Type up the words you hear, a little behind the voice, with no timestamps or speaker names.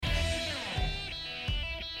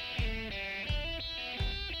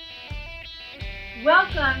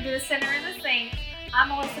Welcome to the Center of the Saints. I'm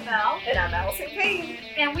Melissa Bell. And I'm Allison Kane.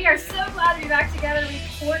 And we are so glad to be back together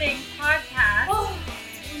recording podcasts. Oh,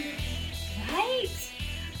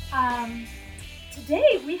 right.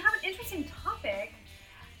 Today we have an interesting topic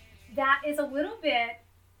that is a little bit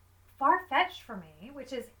far-fetched for me,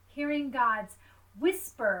 which is hearing God's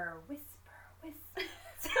whisper.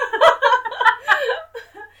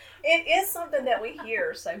 It is something that we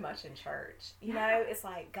hear so much in church. You know, it's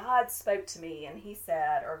like God spoke to me and he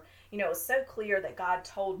said, or, you know, it was so clear that God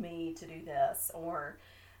told me to do this, or,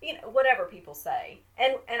 you know, whatever people say.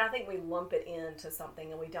 And I think we lump it into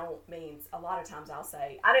something, and we don't mean, a lot of times I'll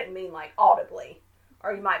say, I didn't mean like audibly,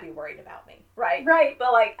 or you might be worried about me, right? Right.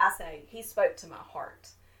 But like I say, he spoke to my heart.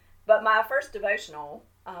 But my first devotional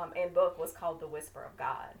and book was called The Whisper of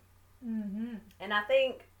God. Mm-hmm. And I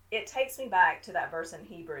think it takes me back to that verse in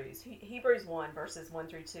Hebrews 1, verses 1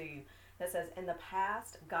 through 2, that says, "In the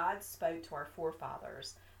past, God spoke to our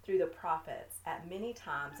forefathers through the prophets at many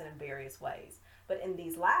times and in various ways. But in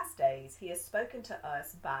these last days, he has spoken to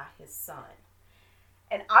us by his Son."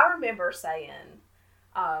 And I remember saying,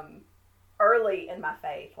 early in my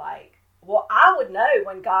faith, like, well, I would know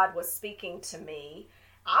when God was speaking to me.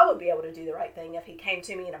 I would be able to do the right thing if he came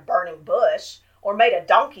to me in a burning bush, or made a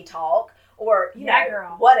donkey talk, or, you know,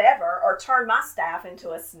 girl. whatever, or turn my staff into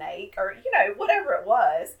a snake, or, you know, whatever it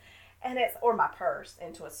was, and or my purse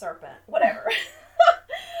into a serpent, whatever.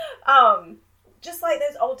 Just like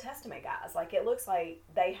those Old Testament guys, like, it looks like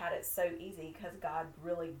they had it so easy because God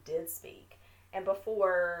really did speak. And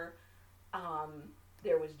before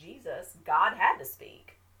there was Jesus, God had to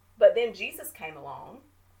speak. But then Jesus came along,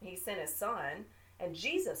 he sent his Son, and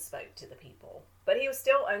Jesus spoke to the people. But he was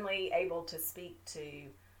still only able to speak to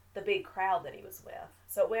the big crowd that he was with.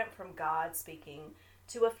 So it went from God speaking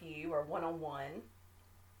to a few, or one-on-one,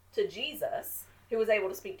 to Jesus, who was able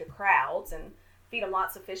to speak to crowds and feed them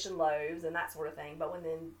lots of fish and loaves and that sort of thing. But when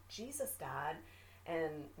then Jesus died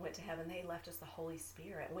and went to heaven, they left us the Holy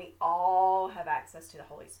Spirit. And we all have access to the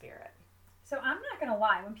Holy Spirit. So I'm not going to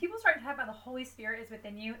lie. When people start to talk about the Holy Spirit is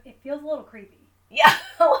within you, it feels a little creepy. Yeah,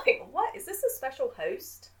 like, what? Is this a special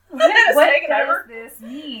host? What taking does over? this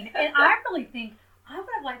mean? And I really think I would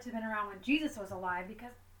have liked to have been around when Jesus was alive,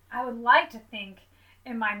 because I would like to think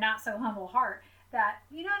in my not so humble heart that,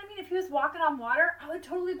 you know what I mean, if he was walking on water, I would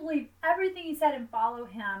totally believe everything he said and follow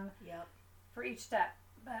him for each step.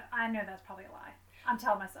 But I know that's probably a lie. I'm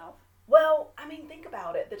telling myself. Well, I mean, think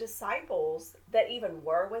about it. The disciples that even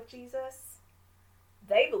were with Jesus,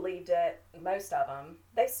 they believed it, most of them.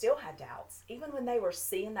 They still had doubts, even when they were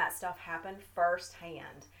seeing that stuff happen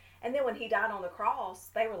firsthand. And then when he died on the cross,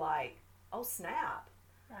 they were like, oh, snap.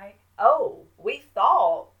 Right. Oh, we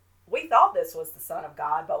thought this was the Son of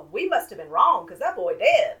God, but we must have been wrong, because that boy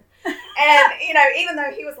dead. And, you know, even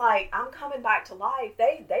though he was like, I'm coming back to life,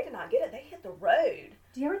 they did not get it. They hit the road.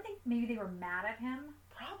 Do you ever think maybe they were mad at him?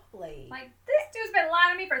 Probably. Like, this dude's been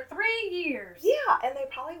lying to me for 3 years. Yeah, and they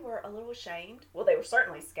probably were a little ashamed. Well, they were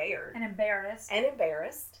certainly scared. And embarrassed.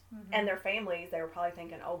 Mm-hmm. And their families, they were probably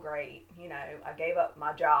thinking, oh, great, you know, I gave up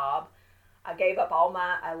my job. I gave up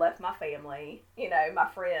I left my family, you know, my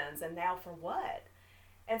friends, and now for what?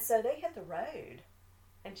 And so they hit the road,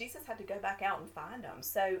 and Jesus had to go back out and find them.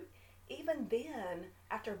 So even then,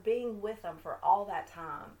 after being with them for all that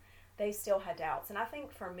time, they still had doubts. And I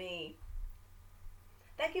think for me,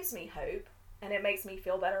 that gives me hope, and it makes me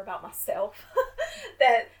feel better about myself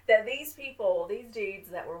that these people, these dudes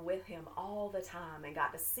that were with him all the time and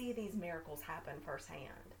got to see these miracles happen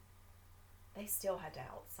firsthand, they still had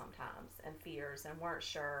doubts sometimes and fears and weren't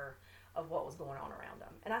sure of what was going on around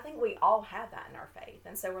them. And I think we all have that in our faith.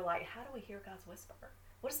 And so we're like, how do we hear God's whisper?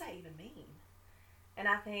 What does that even mean? And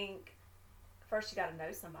I think first you got to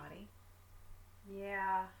know somebody.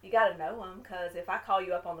 Yeah. You got to know them, because if I call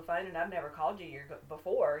you up on the phone and I've never called you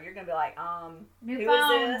before, you're going to be like, New who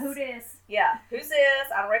phone, is this? who this? Yeah, who's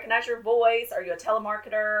this? I don't recognize your voice. Are you a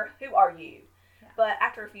telemarketer? Who are you? Yeah. But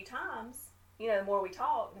after a few times, you know, the more we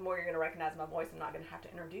talk, the more you're going to recognize my voice. I'm not going to have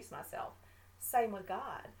to introduce myself. Same with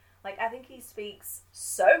God. Like, I think he speaks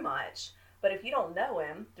so much, but if you don't know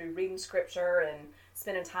him through reading scripture and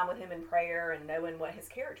spending time with him in prayer and knowing what his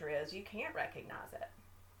character is, you can't recognize it.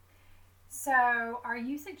 So, are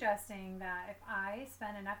you suggesting that if I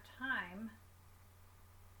spend enough time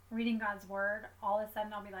reading God's word, all of a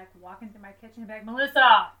sudden I'll be like walking through my kitchen and be like,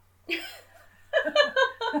 Melissa!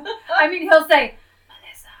 I mean, he'll say,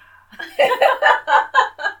 Melissa!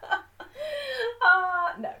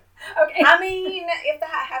 No. Okay. I mean, if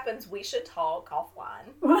that happens, we should talk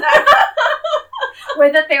offline.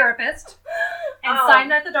 With a therapist. And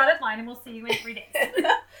sign at the dotted line, and we'll see you in 3 days.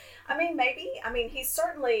 I mean, maybe. I mean, he's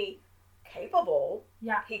certainly capable,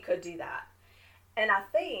 Yeah. he could do that. And I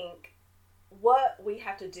think what we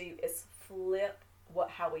have to do is flip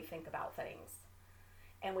how we think about things.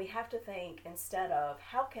 And we have to think, instead of,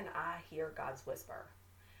 how can I hear God's whisper?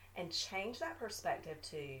 And change that perspective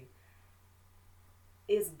to,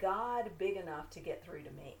 is God big enough to get through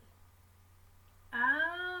to me?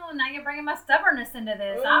 Oh, now you're bringing my stubbornness into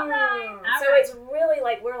this. All right. So it's really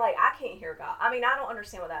like, we're like, I can't hear God. I mean, I don't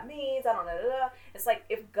understand what that means. I don't know. It's like,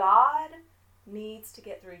 if God needs to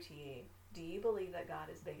get through to you, do you believe that God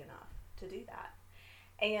is big enough to do that?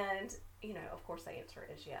 And, you know, of course the answer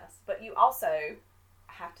is yes. But you also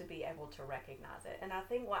have to be able to recognize it. And I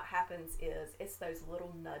think what happens is, it's those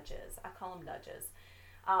little nudges. I call them nudges,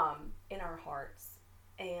 in our hearts.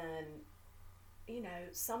 And, you know,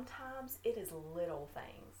 sometimes it is little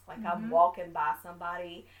things. Like, I'm walking by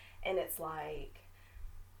somebody and it's like,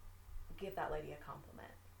 give that lady a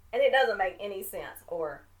compliment. And it doesn't make any sense.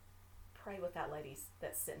 Or pray with that lady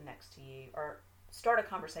that's sitting next to you. Or start a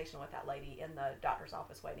conversation with that lady in the doctor's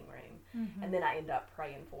office waiting room. And then I end up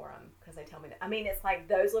praying for them because they tell me that. I mean, it's like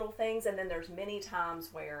those little things. And then there's many times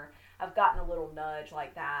where I've gotten a little nudge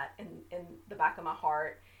like that in the back of my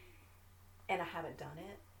heart, and I haven't done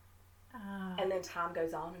it. And then time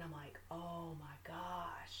goes on and I'm like, oh my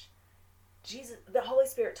gosh, Jesus, the Holy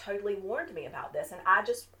Spirit totally warned me about this, and I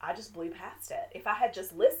just blew past it. If I had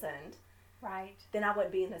just listened, right, then I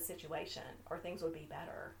wouldn't be in this situation, or things would be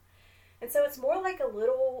better. And so it's more like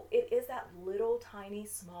it is that little tiny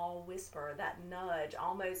small whisper, that nudge,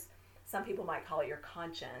 almost, some people might call it your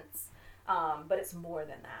conscience, but it's more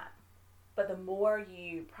than that. But the more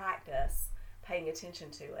you practice paying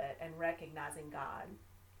attention to it and recognizing God,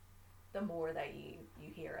 the more that you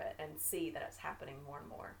hear it and see that it's happening more and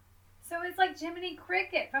more. So it's like Jiminy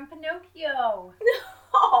Cricket from Pinocchio.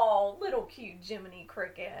 Oh, little cute Jiminy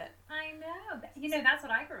Cricket. I know. You know, that's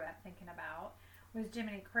what I grew up thinking about, was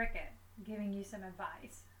Jiminy Cricket giving you some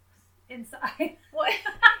advice inside. What?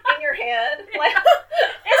 In your head? Like,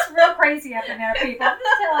 it's real crazy up in there, people. I'm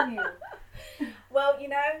just telling you. Well, you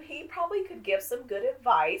know, he probably could give some good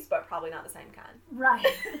advice, but probably not the same kind. Right.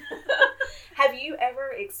 Have you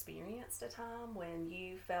ever experienced a time when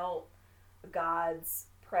you felt God's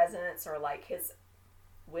presence, or like his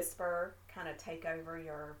whisper, kind of take over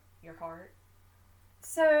your heart?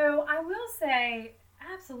 So I will say,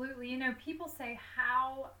 absolutely. You know, people say,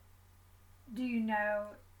 how do you know?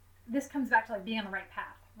 This comes back to like being on the right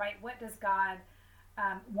path, right? What does God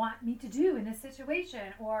want me to do in this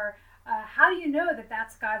situation? Or how do you know that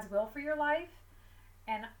that's God's will for your life?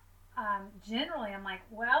 And generally I'm like,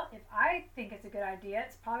 well, if I think it's a good idea,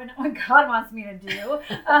 it's probably not what God wants me to do.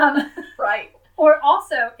 Right. Or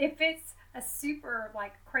also, if it's a super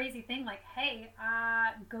like crazy thing, like, hey,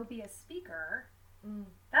 go be a speaker,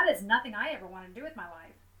 that is nothing I ever want to do with my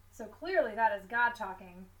life. So clearly that is God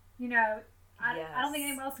talking. You know, I don't think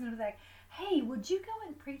anyone else is going to be like, hey, would you go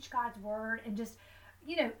and preach God's word and just,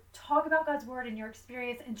 you know, talk about God's word and your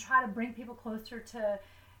experience and try to bring people closer to,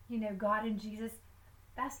 you know, God and Jesus.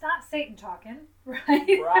 That's not Satan talking,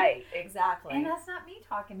 right? Right, exactly. And that's not me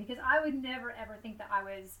talking, because I would never ever think that I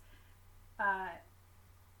was,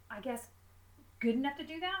 I guess, good enough to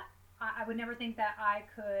do that. I would never think that I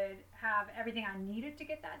could have everything I needed to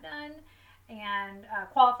get that done. And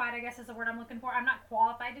qualified, I guess, is the word I'm looking for. I'm not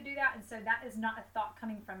qualified to do that, and so that is not a thought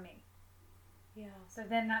coming from me. Yeah. So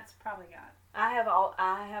then that's probably God. I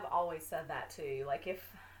have always said that too. Like, if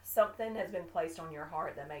something has been placed on your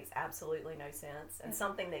heart that makes absolutely no sense, and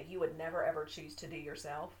something that you would never ever choose to do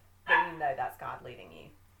yourself, then you know that's God leading you.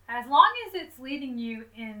 As long as it's leading you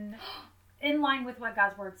in line with what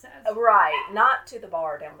God's word says. Right. Not to the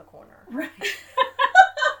bar down the corner. Right.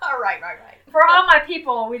 Right. For all my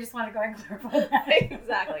people, we just want to go ahead and clarify that.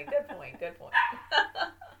 Exactly. Good point.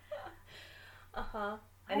 Uh-huh.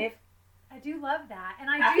 And I do love that. And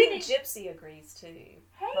I think Gypsy agrees too.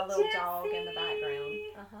 Hey, the little Gypsy. dog in the background.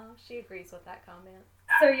 Uh-huh. She agrees with that comment.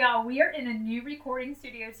 So y'all, we are in a new recording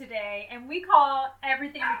studio today, and we call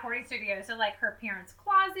everything a recording studio. So like her parents'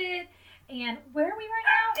 closet, and where are we right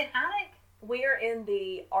now? An attic? We are in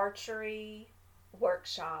the archery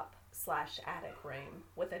workshop / attic room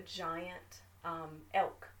with a giant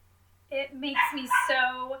elk. It makes me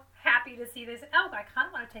so happy to see this elk. I kind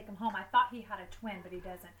of want to take him home. I thought he had a twin, but he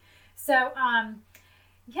doesn't. So,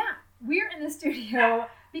 yeah, we're in the studio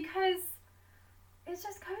because it's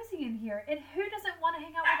just cozy in here. And who doesn't want to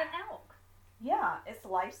hang out with an elk? Yeah, it's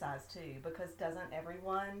life size too, because doesn't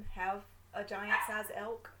everyone have a giant size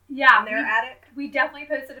elk in their attic? We definitely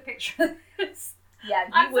posted a picture of this. Yeah,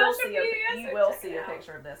 you will see a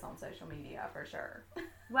picture of this on social media for sure.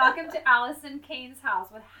 Welcome to Allison Kane's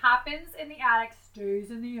house. What happens in the attic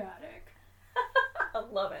stays in the attic.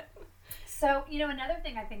 I love it. So, another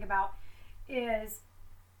thing I think about is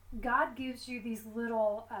God gives you these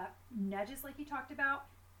little nudges like you talked about.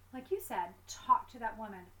 Like you said, talk to that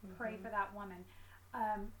woman, pray for that woman.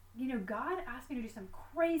 God asked me to do some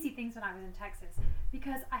crazy things when I was in Texas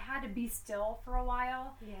because I had to be still for a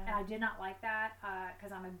while. Yeah. And I did not like that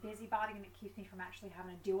because I'm a busybody and it keeps me from actually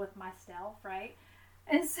having to deal with myself, right?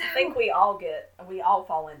 And so I think we all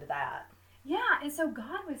fall into that. Yeah, and so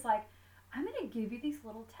God was like, I'm going to give you these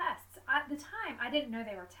little tests. At the time, I didn't know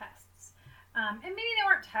they were tests. And maybe they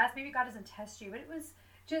weren't tests. Maybe God doesn't test you. But it was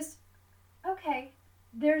just, okay,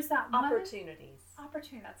 there's that woman. Opportunity,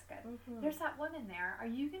 that's good. Mm-hmm. There's that woman there. Are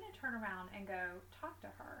you going to turn around and go talk to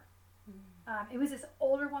her? It was this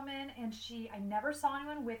older woman, and I never saw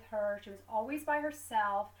anyone with her. She was always by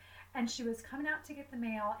herself, and she was coming out to get the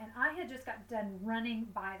mail, and I had just got done running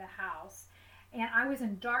by the house. And I was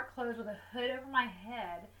in dark clothes with a hood over my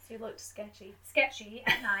head. So you looked sketchy. Sketchy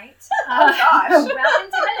at night. Oh, gosh. Well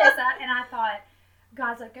into Melissa. And I thought,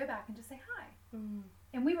 God's like, go back and just say hi. Mm.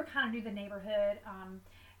 And we were kind of new to the neighborhood. And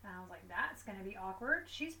I was like, that's going to be awkward.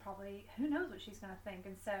 She's probably, who knows what she's going to think.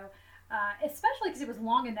 And so, especially because it was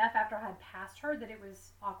long enough after I had passed her that it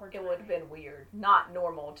was awkward. It would have been weird. Not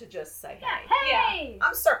normal to just say, hey. Hey! Yeah.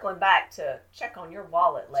 I'm circling back to check on your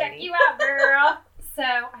wallet, lady. Check you out, girl. So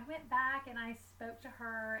I went back and I spoke to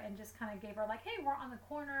her and just kind of gave her like, hey, we're on the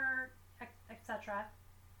corner, etc.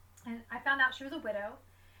 And I found out she was a widow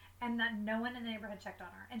and that no one in the neighborhood checked on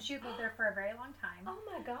her. And she had lived there for a very long time. Oh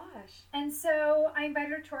my gosh. And so I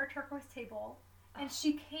invited her to our turquoise table. And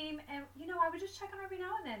she came and, I would just check on her every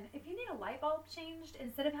now and then. If you need a light bulb changed,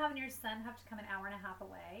 instead of having your son have to come an hour and a half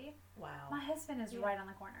away, wow, my husband is right on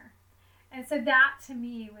the corner. And so that to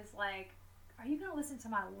me was like, are you going to listen to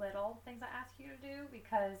my little things I ask you to do?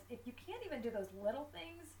 Because if you can't even do those little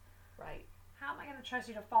things, right? How am I going to trust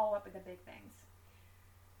you to follow up with the big things?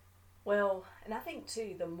 Well, and I think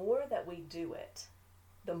too, the more that we do it,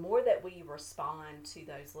 the more that we respond to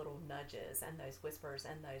those little nudges and those whispers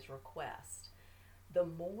and those requests, the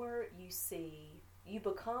more you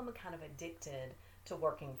become kind of addicted to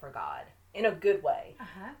working for God in a good way.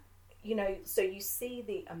 Uh-huh. So you see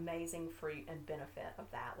the amazing fruit and benefit of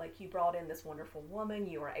that. Like you brought in this wonderful woman,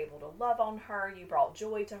 you were able to love on her, you brought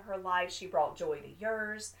joy to her life, she brought joy to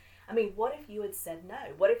yours. I mean, what if you had said no?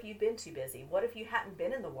 What if you'd been too busy? What if you hadn't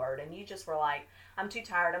been in the Word and you just were like, I'm too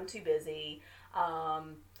tired, I'm too busy,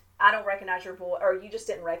 I don't recognize your voice, or you just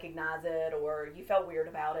didn't recognize it, or you felt weird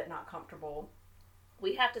about it, not comfortable.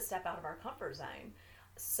 We have to step out of our comfort zone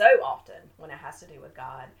so often when it has to do with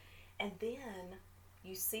God. And then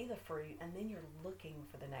you see the fruit, and then you're looking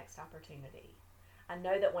for the next opportunity. I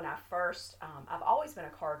know that when I first, I've always been a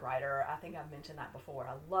card writer. I think I've mentioned that before.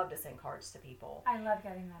 I love to send cards to people. I love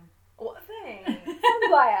getting them. Well, thanks. I'm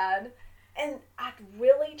glad. And I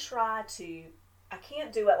really try to, I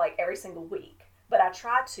can't do it like every single week, but I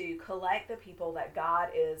try to collect the people that God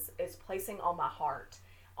is placing on my heart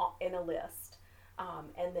in a list.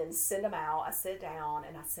 And then send them out. I sit down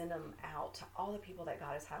and I send them out to all the people that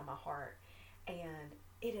God has had on my heart. And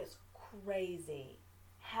it is crazy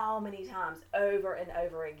how many times over and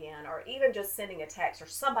over again, or even just sending a text, or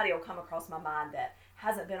somebody will come across my mind that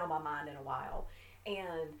hasn't been on my mind in a while.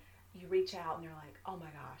 And you reach out and you're like, oh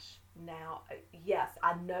my gosh, now, yes,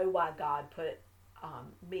 I know why God put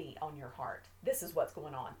me on your heart. This is what's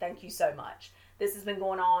going on. Thank you so much. This has been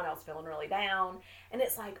going on. I was feeling really down. And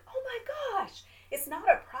it's like, oh my gosh. It's not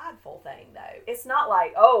a prideful thing, though. It's not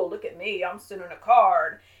like, oh, look at me, I'm sending a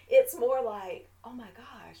card. It's more like, oh my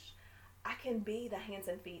gosh, I can be the hands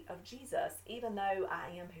and feet of Jesus, even though I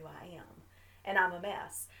am who I am. And I'm a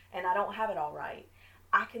mess. And I don't have it all right.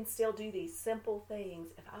 I can still do these simple things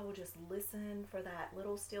if I will just listen for that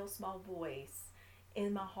little still small voice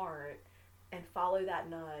in my heart and follow that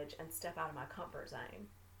nudge and step out of my comfort zone.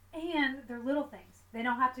 And they're little things. They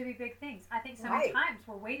don't have to be big things. I think so right. many times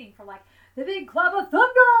we're waiting for like the big club of thunder.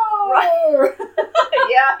 Right.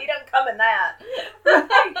 Yeah, he doesn't come in that.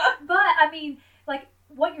 Right. But I mean, like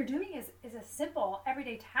what you're doing is a simple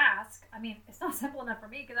everyday task. I mean, it's not simple enough for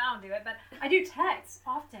me because I don't do it, but I do text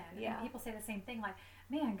often. Yeah. And people say the same thing like,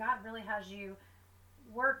 man, God really has you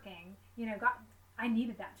working. God, I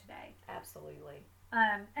needed that today. Absolutely.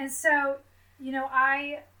 And so,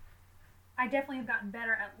 I definitely have gotten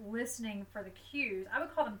better at listening for the cues. I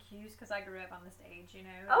would call them cues because I grew up on the stage,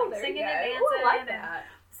 Oh, like there singing you go. and dancing. Ooh, I like that.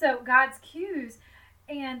 So God's cues.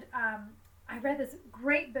 And I read this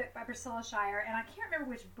great book by Priscilla Shirer, and I can't remember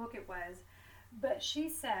which book it was, but she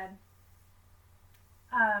said,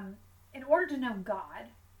 in order to know God,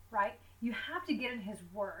 right, you have to get in His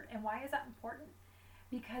Word. And why is that important?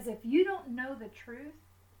 Because if you don't know the truth,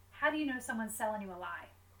 how do you know someone's selling you a lie?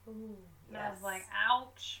 Ooh, And I was like,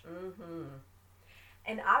 ouch. Mm-hmm.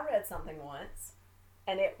 And I read something once,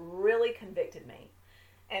 and it really convicted me.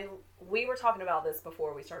 And we were talking about this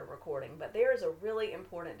before we started recording, but there is a really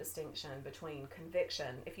important distinction between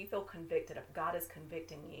conviction. If you feel convicted, if God is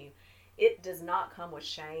convicting you, it does not come with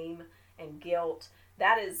shame and guilt.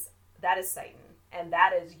 That is Satan. And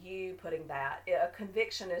that is you putting that. A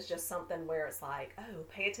conviction is just something where it's like, oh,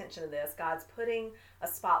 pay attention to this. God's putting a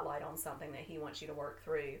spotlight on something that he wants you to work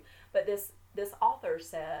through. But this author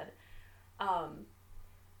said,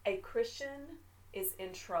 a Christian is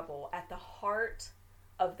in trouble at the heart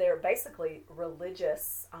of their basically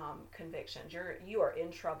religious convictions. You are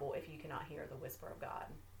in trouble if you cannot hear the whisper of God.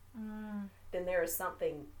 Then there is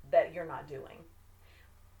something that you're not doing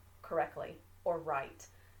correctly or right.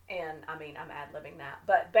 And I mean, I'm ad-libbing that.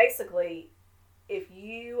 But basically, if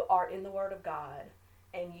you are in the Word of God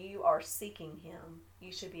and you are seeking him,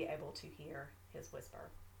 you should be able to hear his whisper.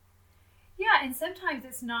 Yeah, and sometimes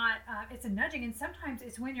it's not, it's a nudging, and sometimes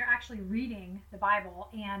it's when you're actually reading the Bible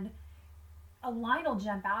and a line will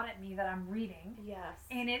jump out at me that I'm reading. Yes.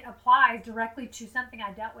 And it applies directly to something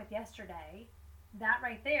I dealt with yesterday. That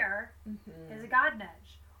right there is a God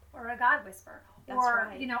nudge or a God whisper. That's or,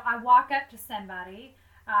 right. you know, I walk up to somebody.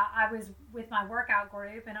 I was with my workout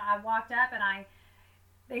group, and I walked up, and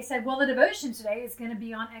they said, well, the devotion today is going to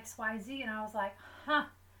be on XYZ. And I was like,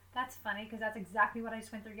 that's funny, because that's exactly what I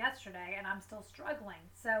just went through yesterday, and I'm still struggling.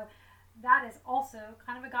 So that is also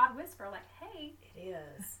kind of a God whisper, like, hey. It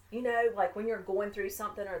is. You know, like when you're going through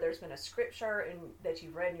something, or there's been a scripture that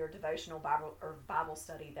you've read in your devotional Bible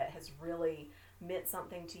study that has really meant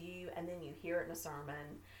something to you, and then you hear it in a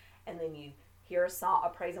sermon, and then you hear a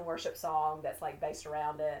praise and worship song that's like based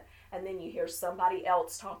around it, and then you hear somebody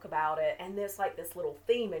else talk about it, and there's like this little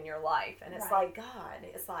theme in your life, and it's like, God,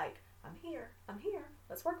 it's like, I'm here,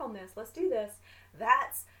 let's work on this, let's do this.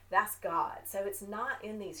 That's God. So it's not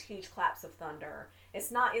in these huge claps of thunder,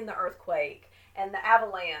 it's not in the earthquake and the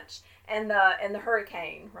avalanche and the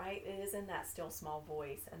hurricane, right? It is in that still small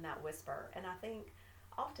voice and that whisper. And I think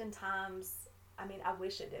oftentimes, I mean, I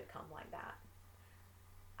wish it did come like that.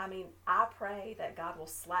 I mean, I pray that God will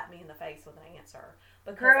slap me in the face with an answer.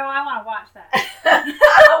 Girl, I want to watch that.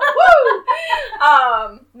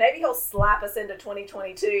 Woo! Maybe he'll slap us into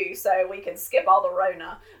 2022 so we can skip all the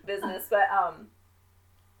Rona business. But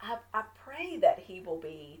I pray that he will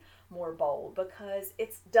be more bold, because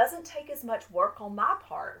it doesn't take as much work on my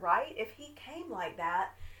part, right? If he came like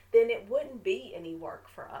that, then it wouldn't be any work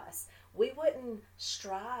for us. We wouldn't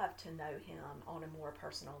strive to know him on a more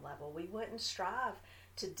personal level. We wouldn't strive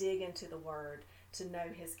to dig into the Word, to know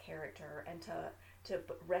his character, and to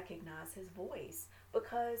recognize his voice,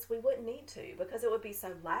 because we wouldn't need to, because it would be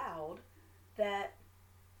so loud that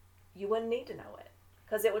you wouldn't need to know it,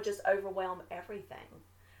 because it would just overwhelm everything.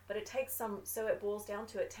 But it takes it boils down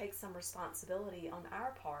to, it takes some responsibility on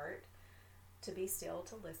our part to be still,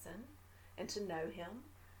 to listen, and to know him,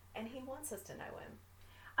 and he wants us to know him.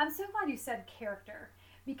 I'm so glad you said character,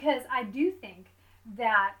 because I do think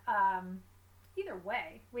that either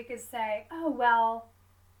way, we could say, oh, well,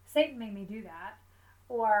 Satan made me do that,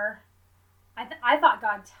 or I thought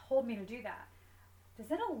God told me to do that.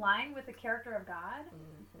 Does it align with the character of God?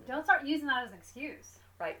 Mm-hmm. Don't start using that as an excuse.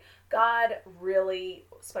 Right. God really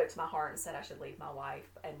spoke to my heart and said I should leave my wife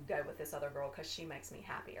and go with this other girl because she makes me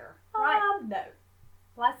happier. Right. No.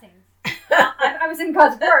 Blessings. I was in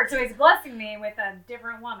God's word, so he's blessing me with a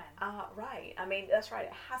different woman. Right. I mean, that's right.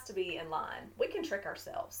 It has to be in line. We can trick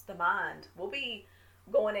ourselves. The mind. We'll be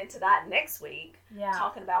going into that next week,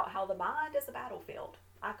 talking about how the mind is a battlefield.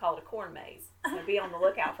 I call it a corn maze. So be on the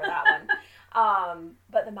lookout for that one.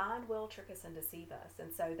 But the mind will trick us and deceive us.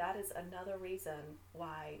 And so that is another reason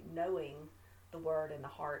why knowing the word and the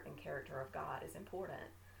heart and character of God is important,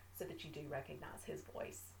 so that you do recognize his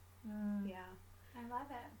voice. Yeah. I love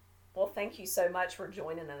it. Well, thank you so much for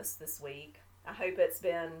joining us this week. I hope it's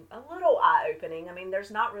been a little eye-opening. I mean,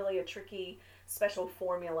 there's not really a tricky special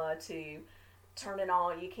formula to turn it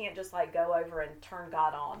on. You can't just like go over and turn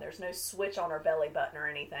God on. There's no switch on our belly button or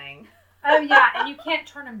anything. Oh, yeah, and you can't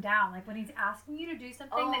turn him down. Like when he's asking you to do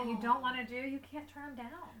something that you don't want to do, you can't turn him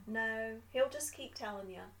down. No, he'll just keep telling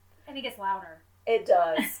you. And he gets louder. It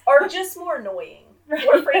does. Or just more annoying. Right.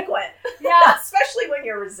 More frequent. Yeah. Especially when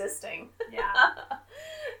you're resisting. Yeah.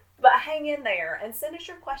 But hang in there and send us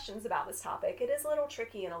your questions about this topic. It is a little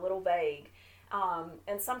tricky and a little vague.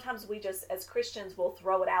 And sometimes we just, as Christians, will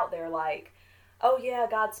throw it out there like, oh yeah,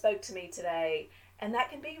 God spoke to me today. And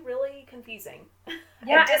that can be really confusing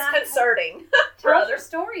Yeah, and disconcerting for Tell us your others.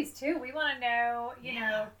 stories too. We want to know, you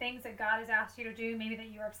know, things that God has asked you to do, maybe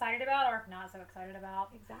that you're excited about or not so excited about.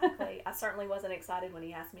 Exactly. I certainly wasn't excited when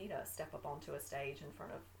he asked me to step up onto a stage in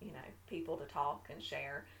front of, you know, people to talk and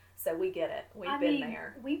share. So we get it. We've been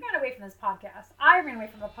there. We ran away from this podcast. I ran away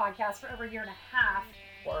from the podcast for over a year and a half.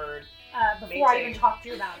 Word. Before I even talked to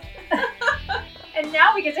you about it. And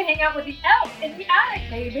now we get to hang out with the elf in the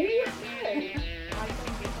attic, baby.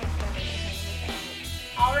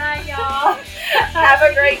 All right, y'all. Have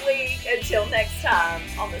a great week. Until next time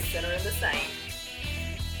on The Sinner and the Saint.